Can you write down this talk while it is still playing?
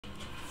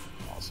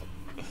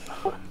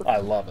I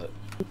love it.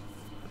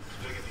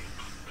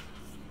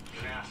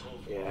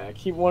 Yeah, I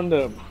keep wanting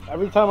to.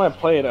 Every time I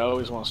play it, I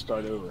always want to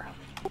start over.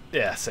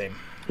 Yeah, same.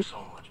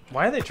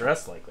 Why are they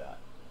dressed like that?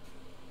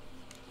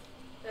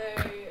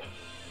 They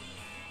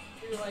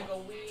do like a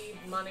weed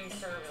money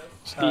service.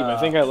 Steve, I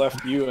think I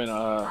left you in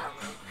a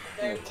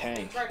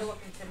tank They try to look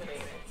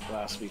intimidating.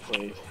 last we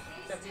played.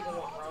 So people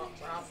won't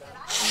rob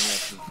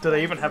them. Do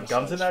they even have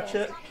guns in that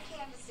shit?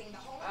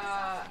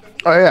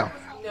 Oh yeah,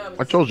 No,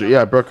 I told you.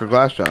 Yeah, I broke a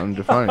glass down in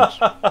Defiance.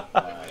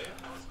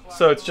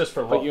 So it's just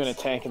for Put you in a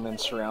looks. tank and then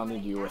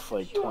surrounded you with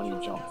like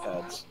 20 jump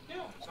pads.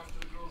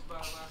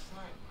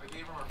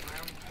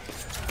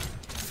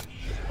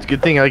 It's a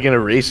good thing I can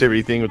erase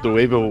everything with the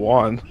wave of a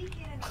wand.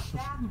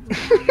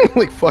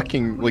 Like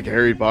fucking like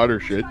Harry Potter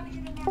shit.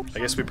 I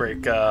guess we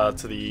break to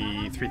the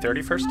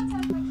 3:30 first.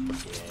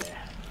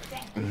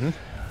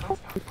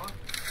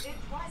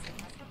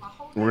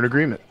 We're in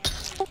agreement.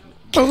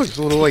 Oh look, there's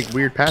a little like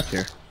weird path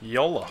here.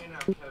 YOLO.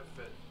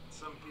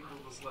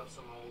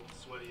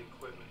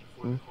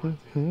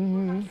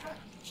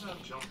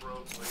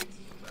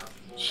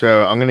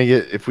 So I'm gonna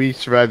get, if we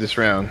survive this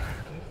round,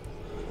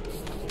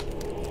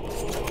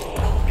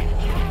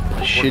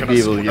 I should be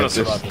able to get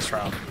survive this. this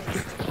round.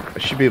 I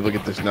should be able to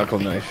get this knuckle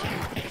knife.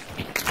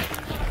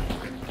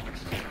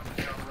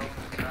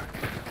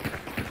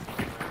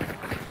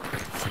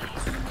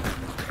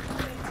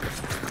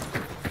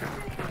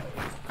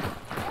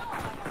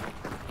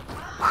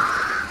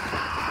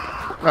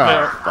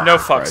 Oh, No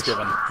fucks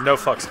given. No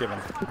fucks given.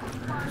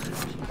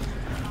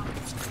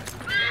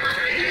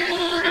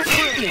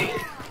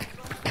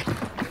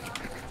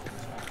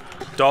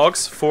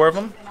 Dogs, 4 of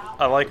them.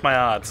 I like my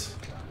odds.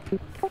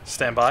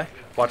 Stand by.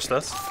 Watch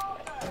this.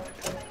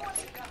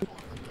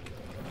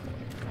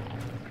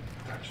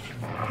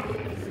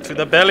 To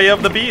the belly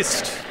of the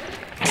beast.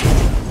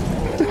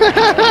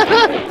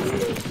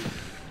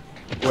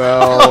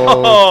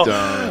 Well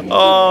done.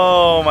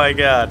 Oh my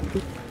god.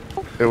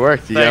 It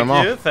worked. You got them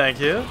all. Thank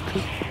you.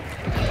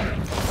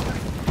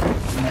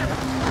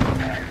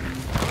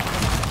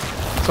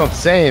 That's what I'm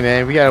saying,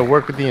 man. We gotta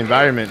work with the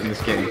environment in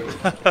this game.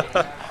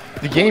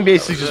 The game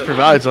basically just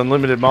provides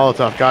unlimited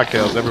Molotov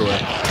cocktails everywhere.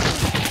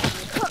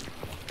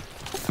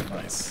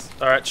 Nice.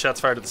 Alright, shots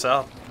fired to the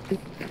south.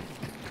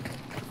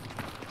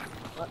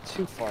 Not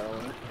too far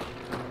away.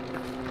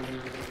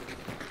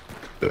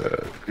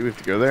 Do we have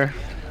to go there?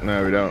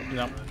 No, we don't.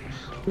 No.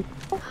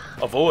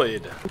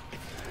 Avoid.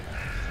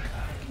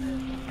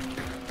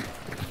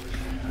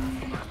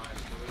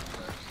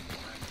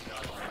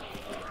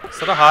 Is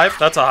that a hive?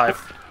 That's a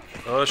hive.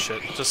 Oh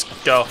shit. Just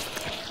go.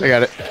 I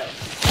got it.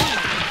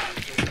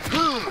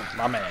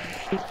 My man.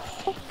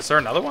 Is there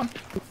another one?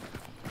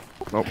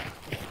 Nope.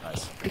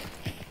 Nice.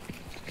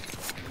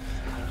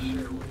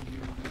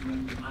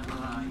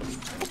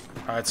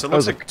 Alright, so it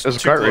looks like there's a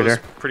too cart right close.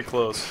 there. Pretty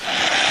close.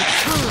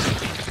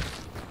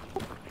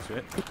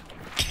 Shit.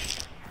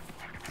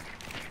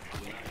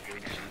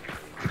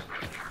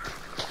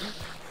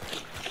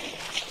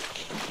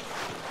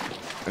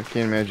 I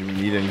can't imagine we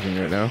need anything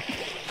right now.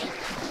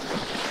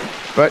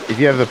 But if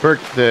you have the perk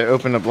to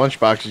open up lunch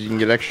boxes, you can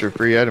get extra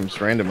free items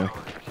randomly.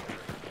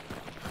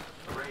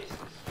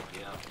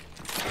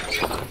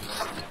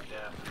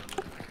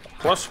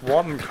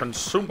 +1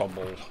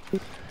 consumable.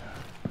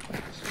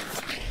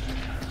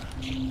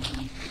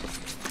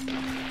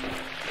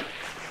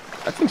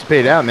 That thing's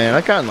paid out, man.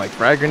 I gotten like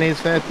frag grenades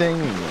for that thing,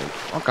 and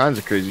like, all kinds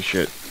of crazy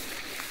shit.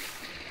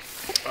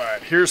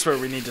 Alright, here's where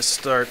we need to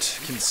start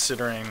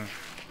considering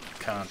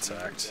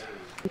contact.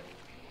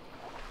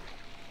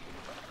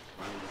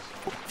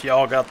 If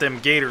y'all got them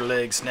gator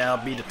legs, now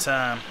be the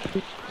time.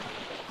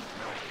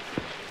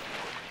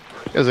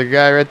 There's a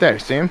guy right there.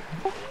 See him?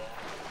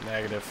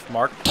 Negative.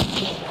 Mark.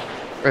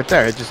 Right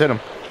there. I just hit him.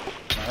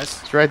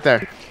 Nice. It's right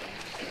there.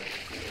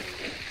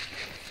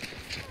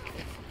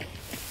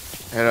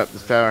 Head up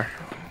this tower.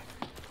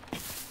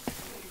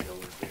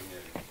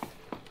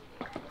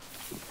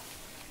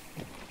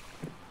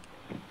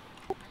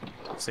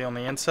 Is he on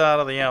the inside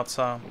or the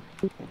outside?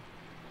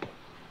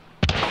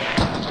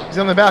 He's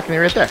on the balcony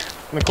right there,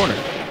 in the corner.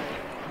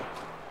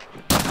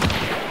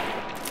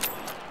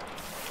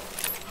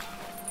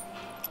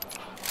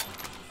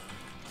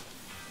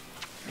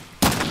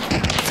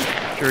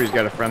 Sure, he's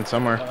got a friend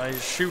somewhere.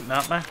 He's shooting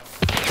at me.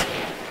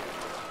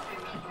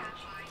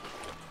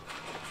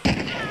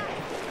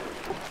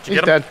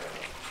 He's dead.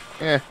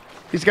 Yeah,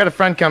 he's got a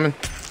friend coming.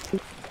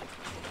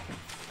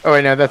 Oh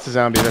wait, no, that's a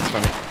zombie. That's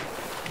funny.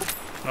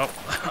 Oh,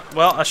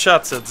 well, I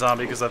shot said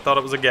zombie because I thought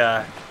it was a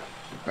guy.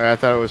 I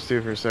thought it was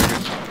too for a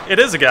second. It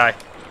is a guy.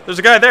 There's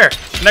a guy there,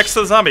 next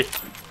to the zombie.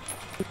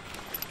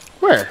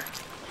 Where?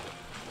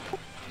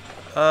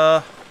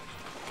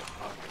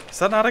 Is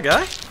that not a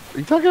guy? Are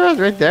you talking about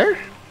right there?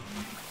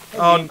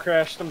 Oh, Game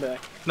crashed. I'm back.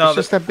 no, It's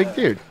just that big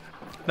dude.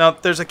 no,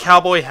 there's a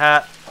cowboy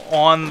hat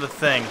on the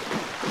thing.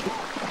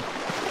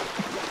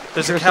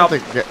 There's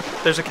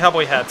a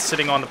cowboy hat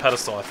sitting on the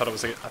pedestal. I thought it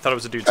was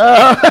a dude's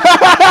hat.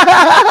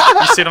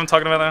 You see what I'm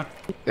talking about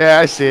now? Yeah,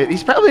 I see it.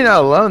 He's probably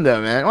not alone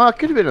though, man. Well, it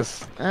could have been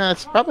a.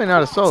 It's probably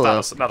not a solo.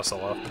 It's not a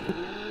solo.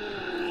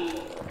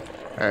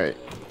 All right.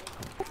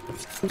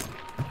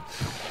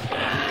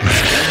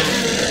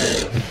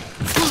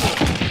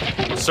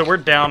 So we're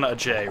down a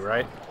J,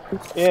 right?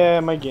 Yeah,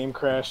 my game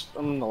crashed.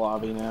 I'm in the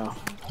lobby now.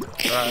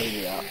 Alright.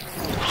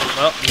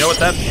 Well, you know what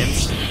that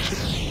means.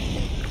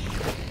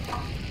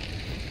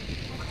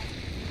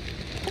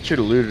 Should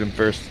have looted him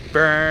first.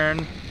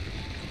 Burn.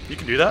 You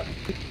can do that?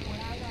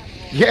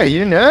 Yeah, you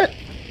didn't know that?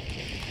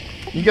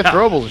 You get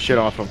throwables and shit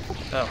off him.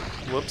 Oh,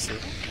 whoopsie.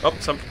 Oh,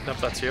 nope,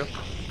 that's you.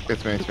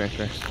 It's me, it's me, it's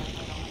me.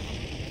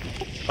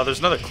 Oh, there's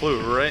another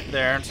clue right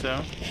there,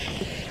 too.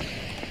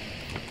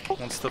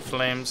 Once the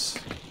flames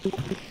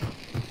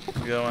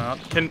go out.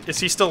 Is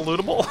he still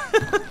lootable?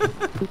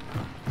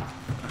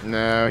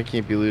 No, he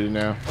can't be looted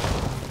now.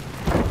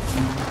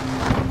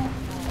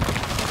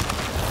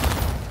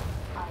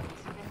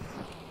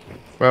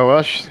 Well,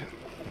 Welsh,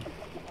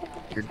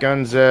 your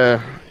gun's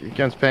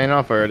paying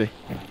off already.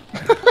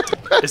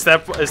 Is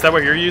that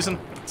what you're using?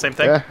 Same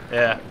thing? Yeah.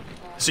 Yeah.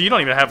 So you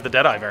don't even have the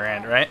Deadeye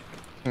variant, right?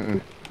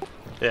 Mm-mm.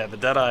 Yeah, the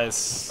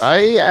Deadeye's.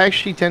 I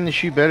actually tend to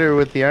shoot better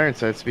with the iron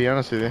sights, to be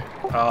honest with you.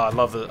 Oh, I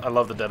love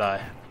the Deadeye.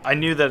 I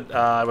knew that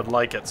I would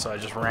like it, so I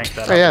just ranked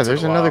that up. Oh yeah,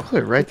 there's another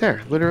clue right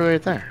there, literally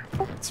right there.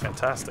 It's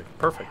fantastic.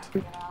 Perfect.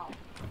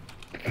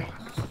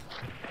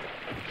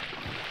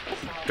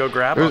 Go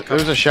grab.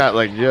 There's a shot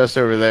like just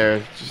over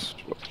there. Just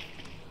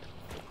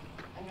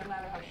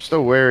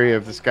so wary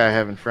of this guy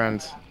having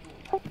friends.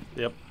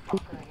 Yep.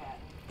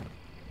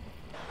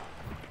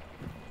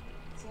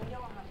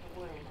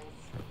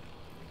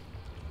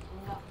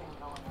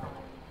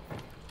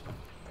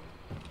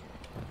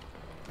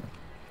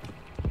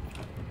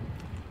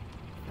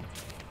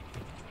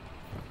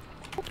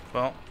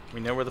 Well, we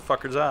know where the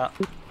fucker's at.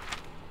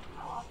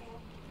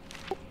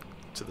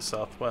 To the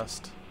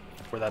southwest,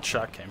 where that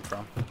shot came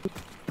from.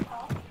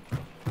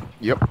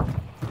 Yep.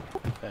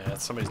 Yeah,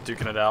 somebody's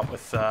duking it out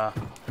with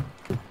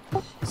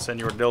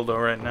Senor Dildo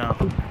right now.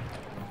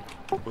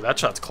 Ooh, that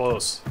shot's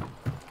close.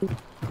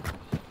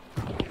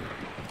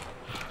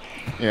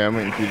 Yeah, I'm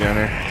waiting for you down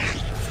there.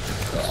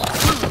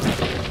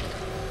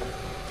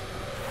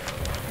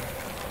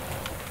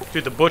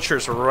 Dude, the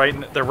butchers are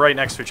they're right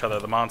next to each other,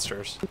 the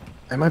monsters.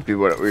 That might be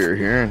what we were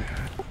hearing.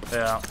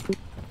 Yeah.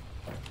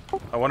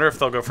 I wonder if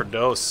they'll go for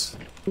dose.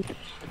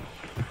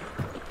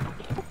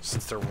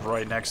 Since they're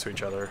right next to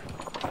each other.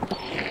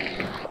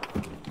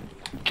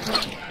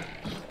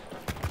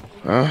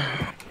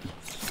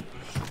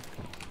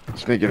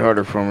 Let's make it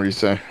harder for him, what do you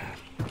say?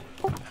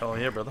 Hell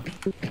yeah, brother.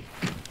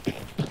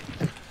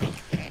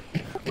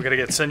 We gotta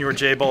get Senor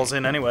J balls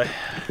in anyway.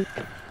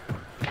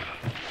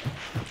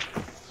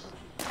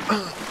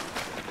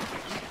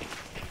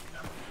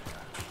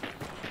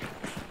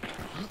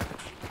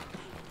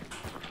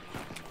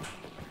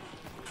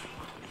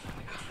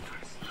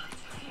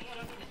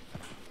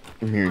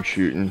 I'm hearing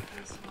shooting.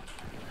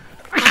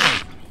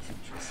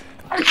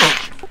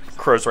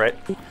 Crow's right.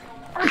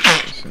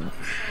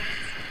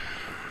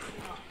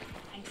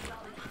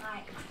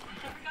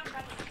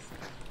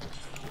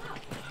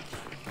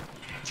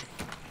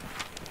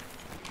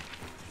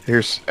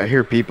 I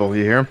hear people.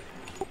 You hear them?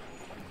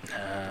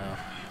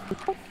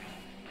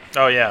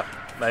 Oh yeah,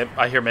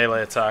 I hear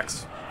melee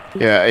attacks.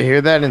 Yeah, I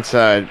hear that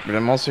inside, but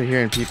I'm also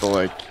hearing people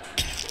like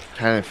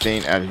kind of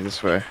faint out of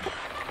this way.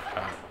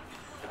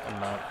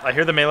 I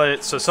hear the melee.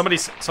 So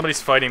somebody's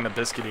fighting the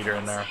biscuit eater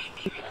in there.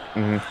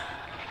 Mm-hmm.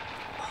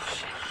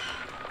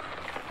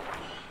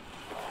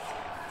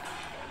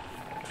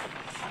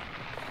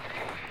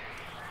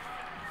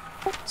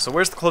 So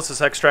where's the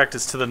closest extract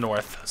is to the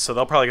north. So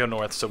they'll probably go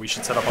north. So we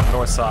should set up on the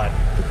north side.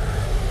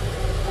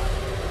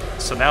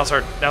 So now's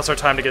our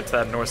time to get to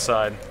that north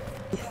side.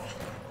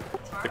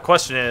 The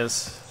question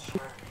is,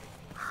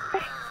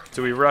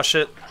 do we rush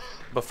it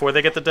before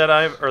they get the dead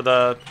eye or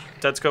the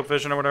dead scope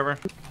vision or whatever?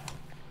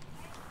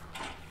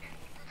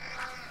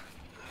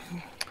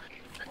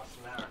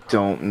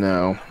 Don't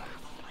know.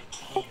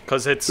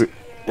 Because we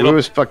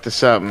always fuck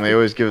this up, and they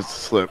always give us the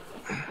slip.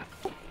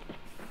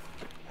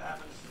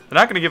 They're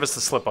not going to give us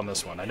the slip on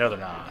this one. I know they're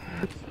not.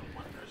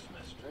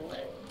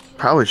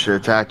 Probably should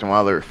have attacked them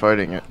while they were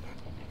fighting it.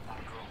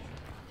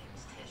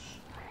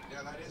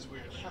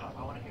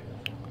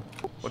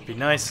 What'd be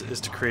nice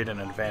is to create an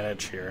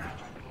advantage here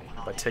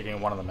by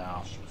taking one of them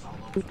out.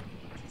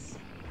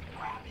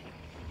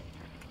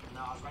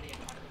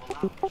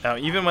 Now,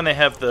 even when they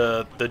have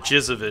the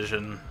Jizza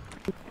vision,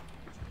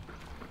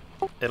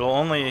 they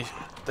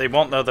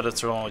won't know that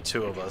it's only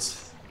two of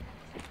us.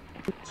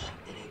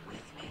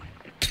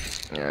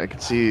 Yeah, I can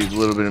see a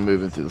little bit of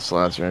movement through the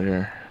slots right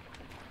here.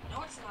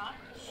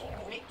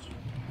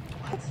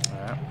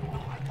 Alright.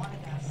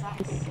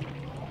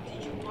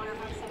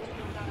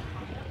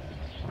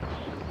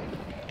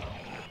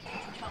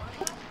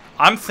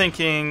 I'm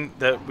thinking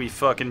that we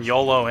fucking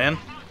YOLO in.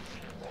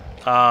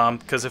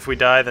 Because if we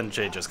die, then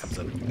Jay just comes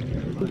in.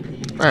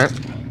 Alright.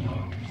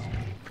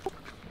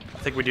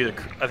 I think we do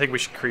the. I think we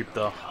should creep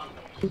though.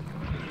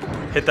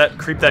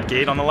 Creep that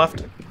gate on the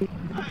left.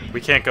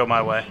 We can't go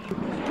my way.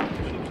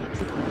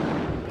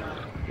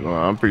 Well,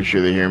 I'm pretty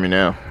sure they hear me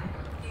now.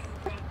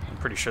 I'm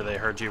pretty sure they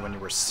heard you when you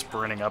were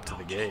sprinting up to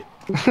the gate.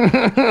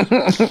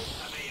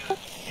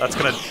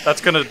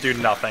 That's gonna do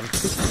nothing.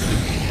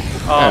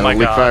 Oh my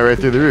leak god. fire right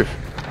through the roof.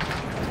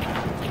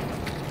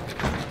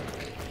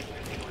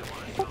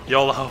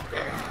 YOLO.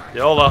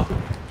 YOLO.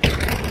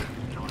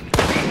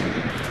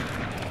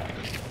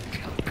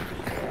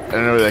 I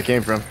don't know where that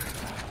came from.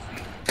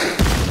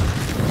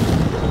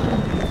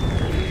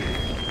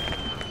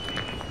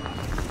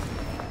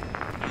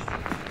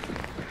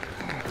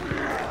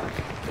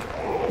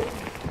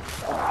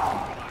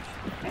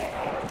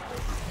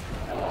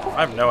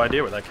 I have no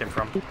idea where that came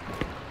from.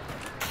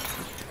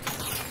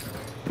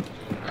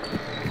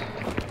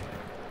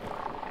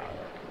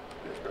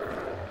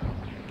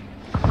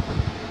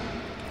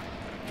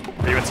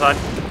 Are you inside?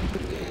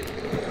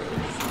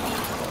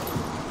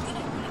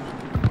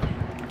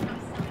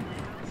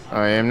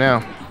 I am now.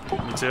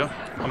 Me too.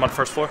 I'm on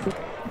first floor.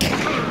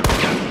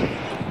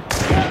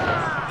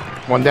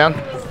 One down.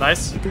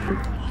 Nice.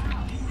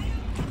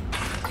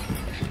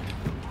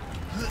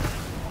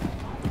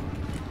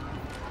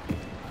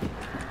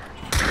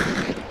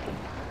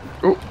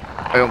 Oh,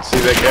 I don't see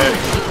that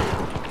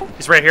guy.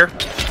 He's right here.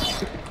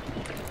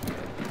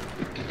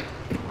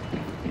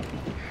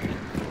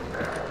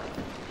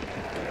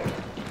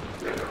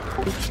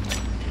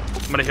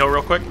 I'm gonna heal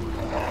real quick.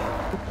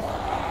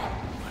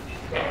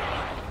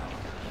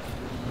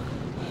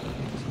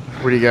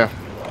 Where'd he go?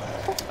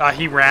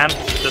 He ran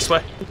this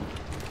way.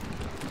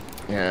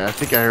 Yeah, I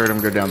think I heard him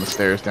go down the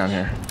stairs down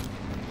here.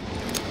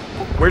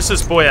 Where's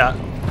this boy at?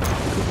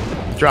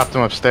 Dropped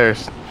him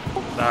upstairs.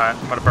 Alright,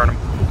 I'm gonna burn him.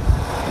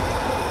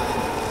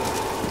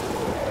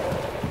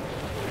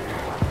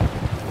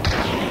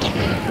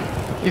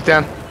 He's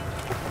down.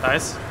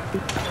 Nice.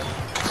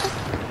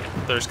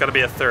 There's gotta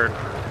be a third.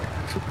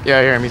 Yeah,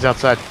 I hear him. He's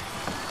outside.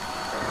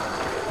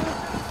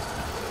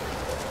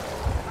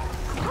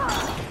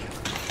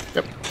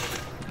 Yep.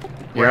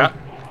 Where Yeah.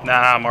 at?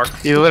 Nah, Mark.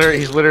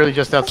 He's literally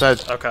just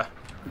outside. Okay.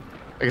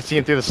 I can see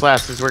him through the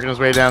slats. He's working his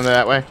way down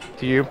that way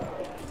to you.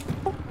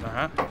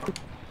 Uh-huh.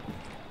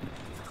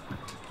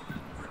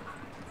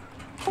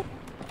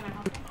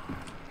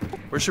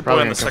 Where's your boy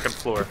Probably on the gonna come. second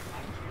floor?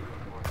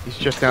 He's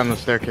just down the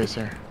staircase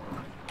here.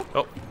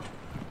 Oh.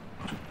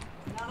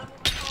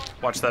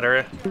 Watch that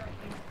area.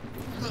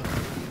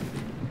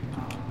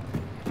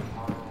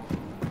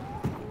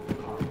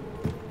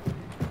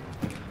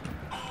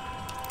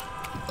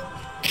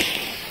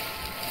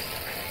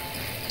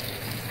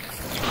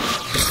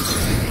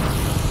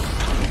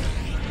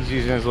 He's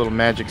using his little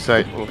magic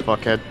sight, little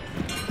fuckhead.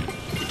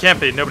 He can't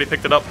be. Nobody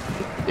picked it up.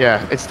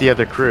 Yeah, it's the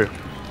other crew.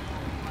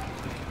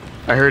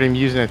 I heard him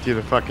using it through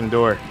the fucking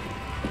door.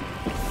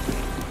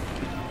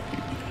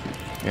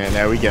 Yeah,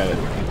 now we got it.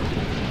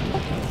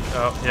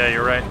 Oh, yeah,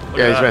 you're right. Look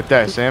Yeah, at he's that. right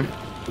there, Sam.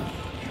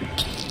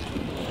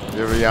 He's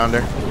over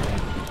yonder.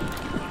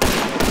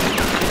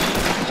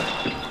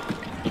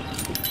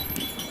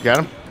 Got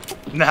him?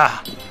 Nah.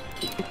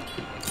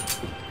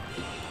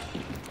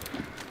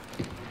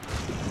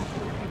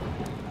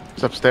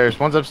 It's upstairs.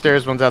 One's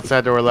upstairs, one's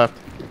outside door left.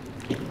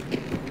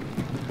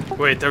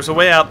 Wait, there's a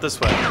way out this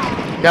way.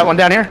 Got one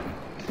down here.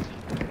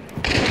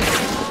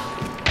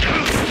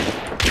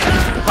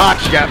 Ah,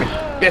 she got me.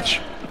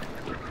 Bitch.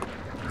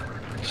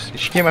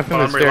 She came up in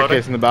the I'm staircase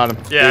reloading. in the bottom.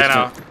 Yeah, I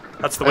Basement. know.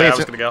 That's the way I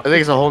was gonna go. I think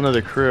it's a whole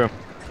nother crew.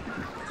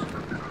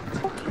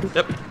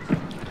 Yep.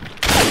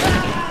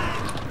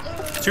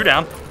 2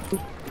 down.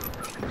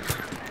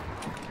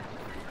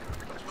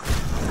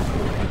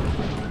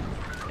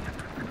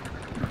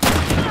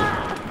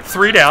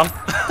 Three down.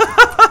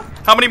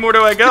 How many more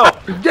do I go?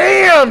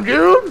 Damn,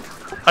 dude!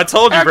 I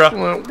told you, bro.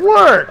 Excellent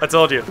work! I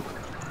told you.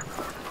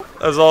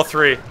 That was all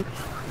 3.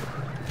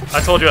 I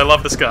told you I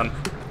love this gun.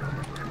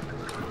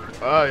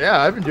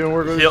 Yeah, I've been doing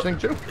work with this thing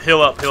too.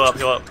 Heal up, heal up,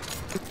 heal up.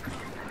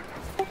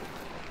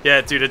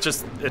 Yeah, dude, it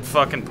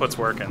fucking puts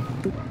work in.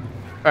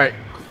 Alright,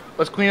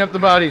 let's clean up the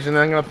bodies and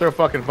then I'm gonna throw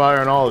fucking fire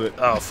on all of it.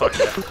 Oh, fuck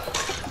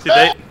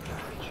yeah. Dude,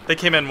 they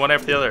came in one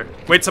after the other.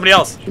 Wait, somebody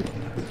else.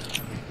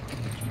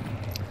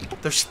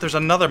 There's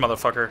another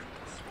motherfucker.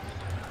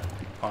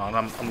 Hold on,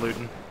 I'm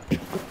looting.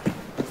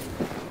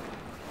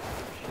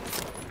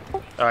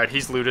 Alright,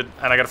 he's looted,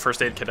 and I got a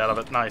first aid kit out of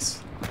it.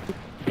 Nice.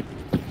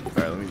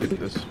 Alright, let me get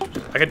this.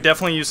 I could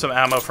definitely use some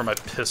ammo for my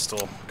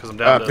pistol, because I'm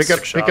down to Pick 6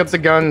 up shots. the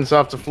guns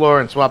off the floor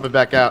and swap it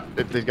back out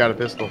if they've got a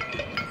pistol.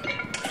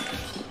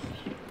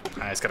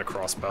 Ah, he's got a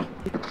crossbow.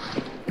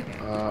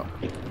 I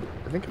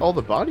think all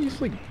the bodies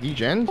like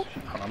degened.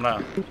 I'm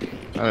not.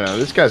 I don't know.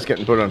 This guy's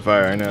getting put on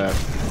fire. I know that.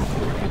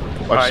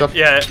 Watch Alright, stuff.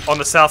 yeah, on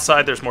the south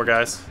side there's more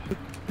guys.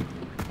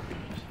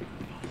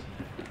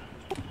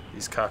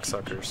 These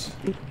cocksuckers.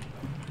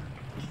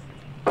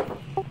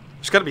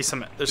 There's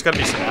gotta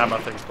be some ammo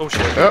things. Oh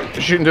shit. Oh,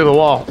 they're shooting through the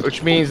wall,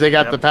 which means they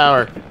got Yep. the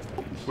power.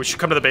 We should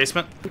come to the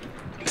basement.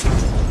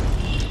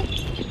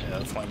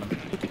 Yeah, flaming.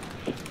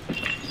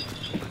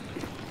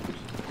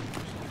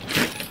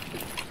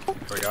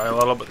 we go. A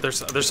little bit.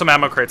 There's some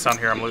ammo crates down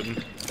here. I'm looting.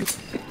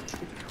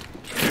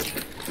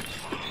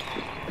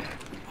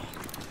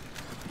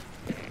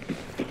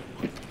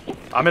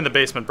 I'm in the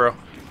basement, bro.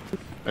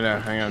 I know.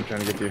 Hang on, I'm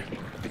trying to get to you.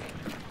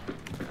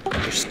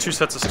 There's 2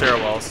 sets of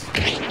stairwells.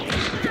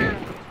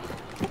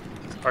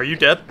 Are you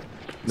dead?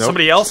 Nope.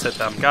 Somebody else hit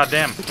them. God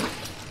damn.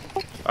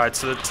 All right,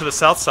 so to the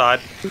south side.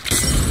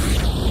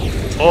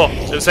 Oh,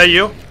 is that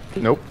you?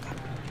 Nope.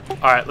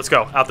 All right, let's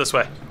go. Out this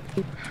way.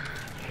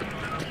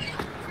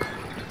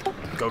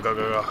 Go, go,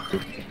 go, go.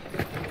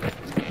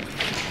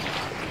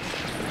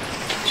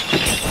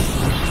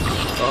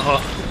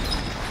 Oh.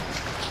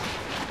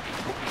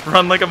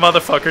 Run like a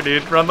motherfucker,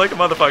 dude. Run like a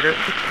motherfucker.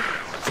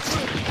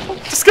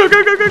 Just go,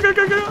 go, go, go, go,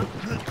 go, go.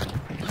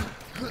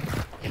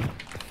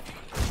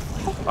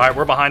 Alright,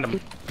 we're behind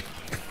them.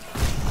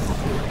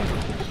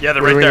 Yeah,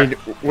 they're right there.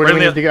 Where do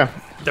we need to go?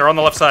 They're on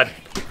the left side.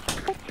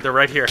 They're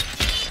right here.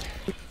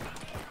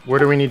 Where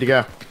do we need to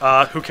go?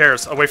 Who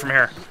cares? Away from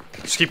here.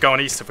 Just keep going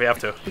east if we have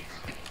to.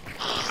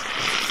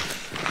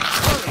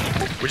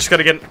 We just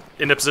gotta get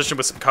into position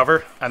with some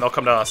cover, and they'll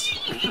come to us.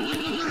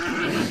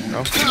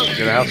 Oh,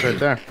 got a house right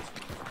there.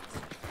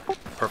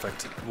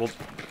 Perfect.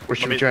 Or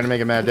should we try to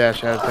make a mad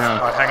dash out of town?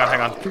 Alright,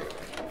 hang on.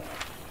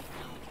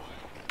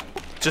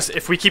 Just,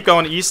 if we keep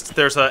going east,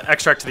 there's an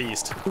extract to the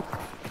east.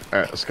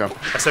 Alright, let's go.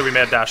 I say we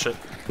mad dash it.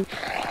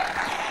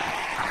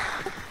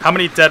 How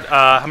many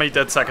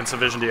dead seconds of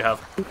vision do you have?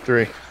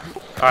 3.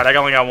 Alright, I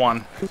only got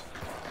 1.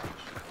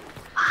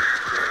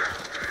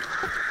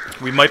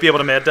 We might be able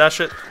to mad dash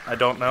it. I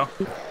don't know.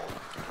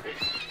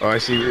 Oh, I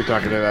see what you're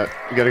talking about.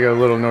 We gotta go a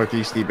little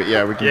northeasty, but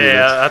yeah, we can do this.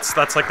 Yeah,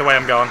 that's like the way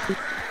I'm going.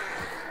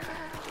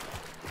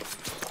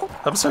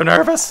 I'm so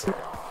nervous.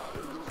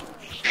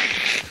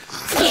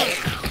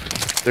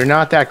 They're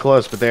not that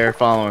close, but they are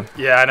following.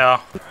 Yeah, I know.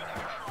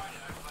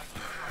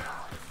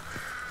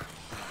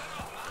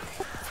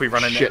 If we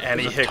run into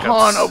any there's hiccups. a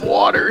ton of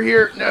water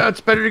here. No,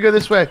 it's better to go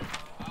this way.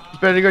 It's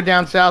better to go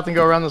down south and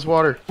go around this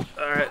water.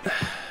 Alright.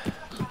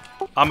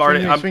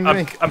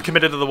 I'm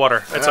committed to the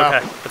water. It's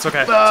okay. It's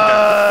okay.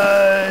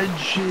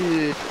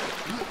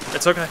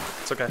 It's okay.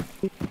 It's okay.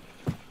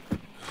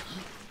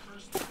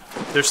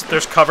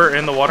 There's cover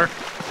in the water.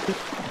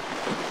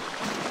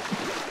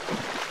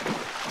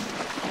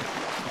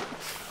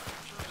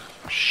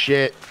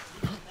 Shit.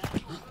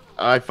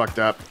 I fucked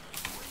up.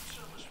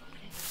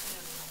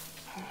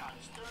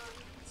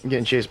 I'm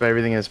getting chased by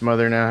everything and its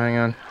mother now. Hang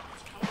on.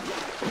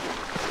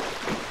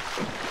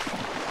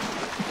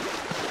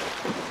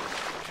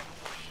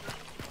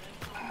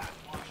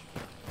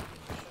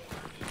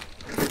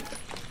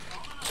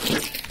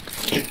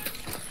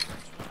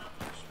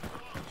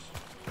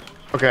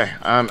 Okay,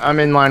 I'm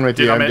in line with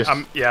Dude,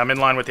 you. I'm in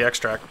line with the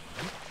extract.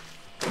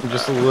 I'm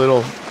just a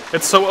little.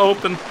 It's so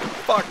open.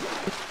 Fuck.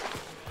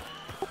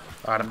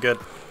 All right, I'm good.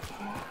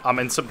 I'm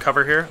in some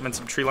cover here. I'm in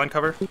some tree line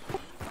cover.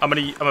 I'm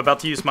about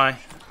to use my.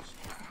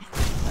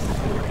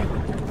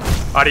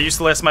 Alright, I used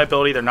the last of my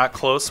ability. They're not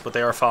close, but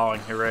they are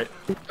following. You're right.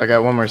 I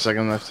got 1 more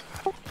second left.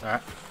 All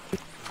right.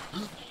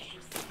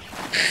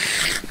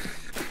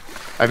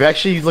 I've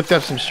actually looked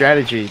up some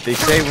strategy. They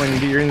say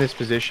when you're in this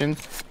position,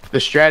 the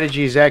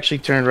strategy is actually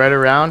turn right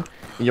around,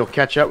 and you'll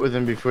catch up with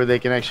them before they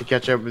can actually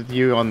catch up with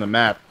you on the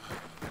map.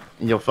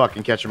 And you'll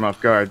fucking catch them off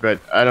guard,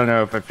 but I don't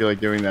know if I feel like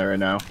doing that right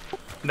now.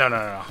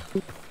 No.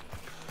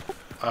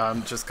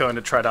 I'm just going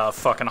to try to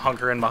fucking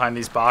hunker in behind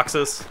these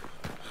boxes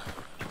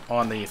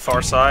on the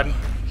far side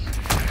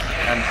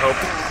and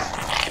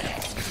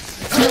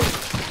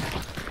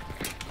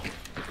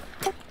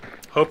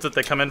hope that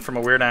they come in from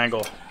a weird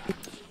angle.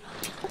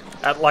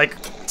 At like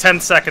 10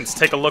 seconds,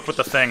 take a look with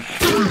the thing.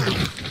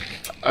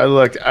 I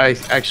looked. I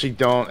actually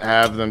don't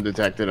have them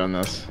detected on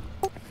this.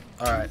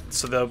 Alright,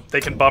 so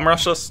they can bum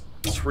rush us,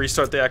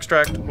 restart the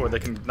extract, or they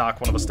can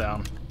knock one of us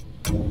down.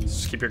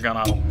 Just keep your gun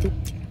up.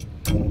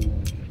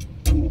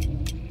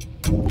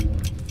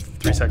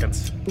 3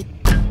 seconds.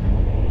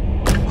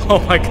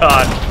 Oh my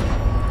god.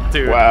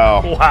 Dude.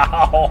 Wow.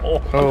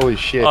 Wow. Holy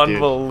shit, dude.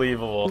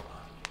 Unbelievable.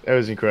 That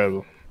was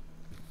incredible.